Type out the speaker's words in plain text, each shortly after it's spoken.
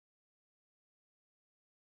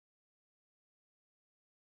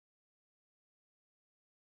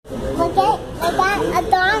Look at, I got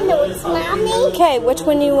McDonald's, Mommy. Okay, which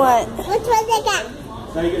one you want? Which one I got?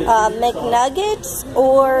 McNuggets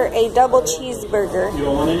or a double cheeseburger? You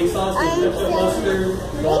don't want any sauce? Mustard?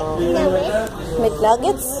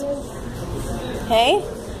 McNuggets? Okay.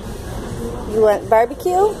 You want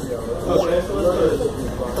barbecue?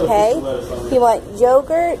 Okay. You want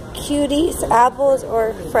yogurt, cuties, apples,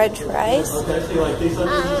 or french fries?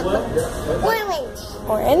 Orange.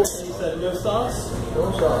 Orange? You said no sauce?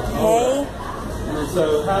 Okay.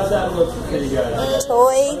 So how's that look for you guys?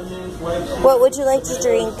 Toy. What would you like to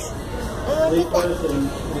drink?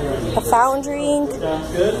 A fountain drink,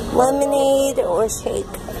 Sounds good. lemonade, or shake?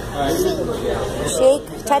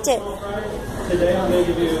 Shake? Touch it. Today I'm going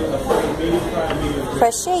to give you a medium fry, medium.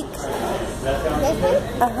 Press shake. That sounds okay?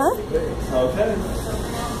 Uh-huh. Okay.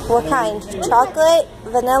 What kind? Chocolate,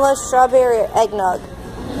 vanilla, strawberry, or eggnog?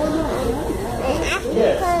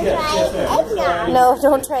 Yes, ma'am. No,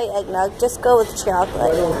 don't try eggnog. Just go with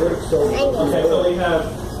chocolate. Okay, so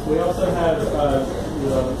we also have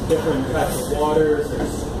different types of waters.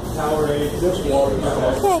 There's Powerade, this water.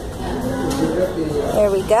 Okay. There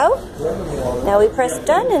we go. Now we press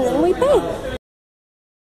done and then we pay.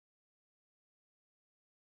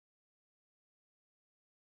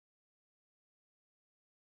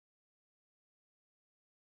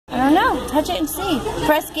 I don't know. Touch it and see.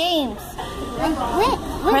 Press games.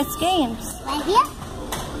 Press games. Right here?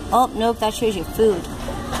 Oh, nope. That shows you food.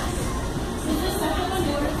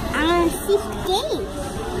 I want to see games.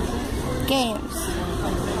 Games.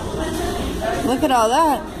 Look at all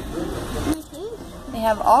that. They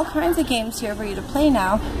have all kinds of games here for you to play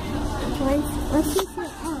now. Let's see something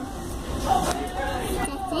else.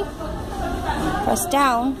 That's it? Press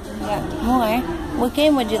down. You got more. What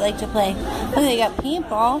game would you like to play? Look, they got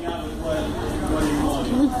paintball.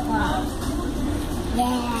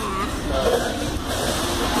 Yeah.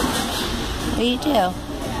 What do you do?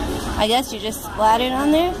 I guess you just splat it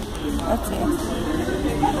on there? Let's see.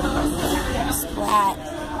 Splat.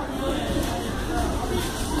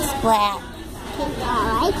 Splat.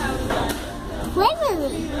 Alright. Flavor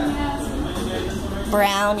me.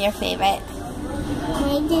 Brown, your favorite.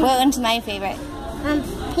 What one's my favorite?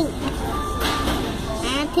 Pink.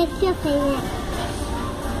 I pick your favorite.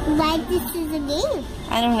 Why this is a game?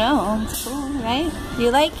 I don't know. It's cool, right? Do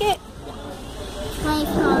you like it? Why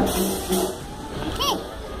okay.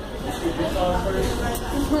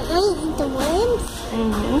 Can I eat the worms?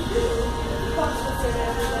 Mm-hmm.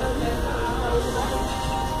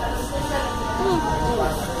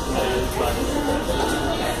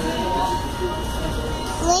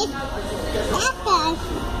 Wait, Papa,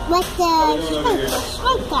 what's the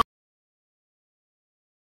shrimp guy?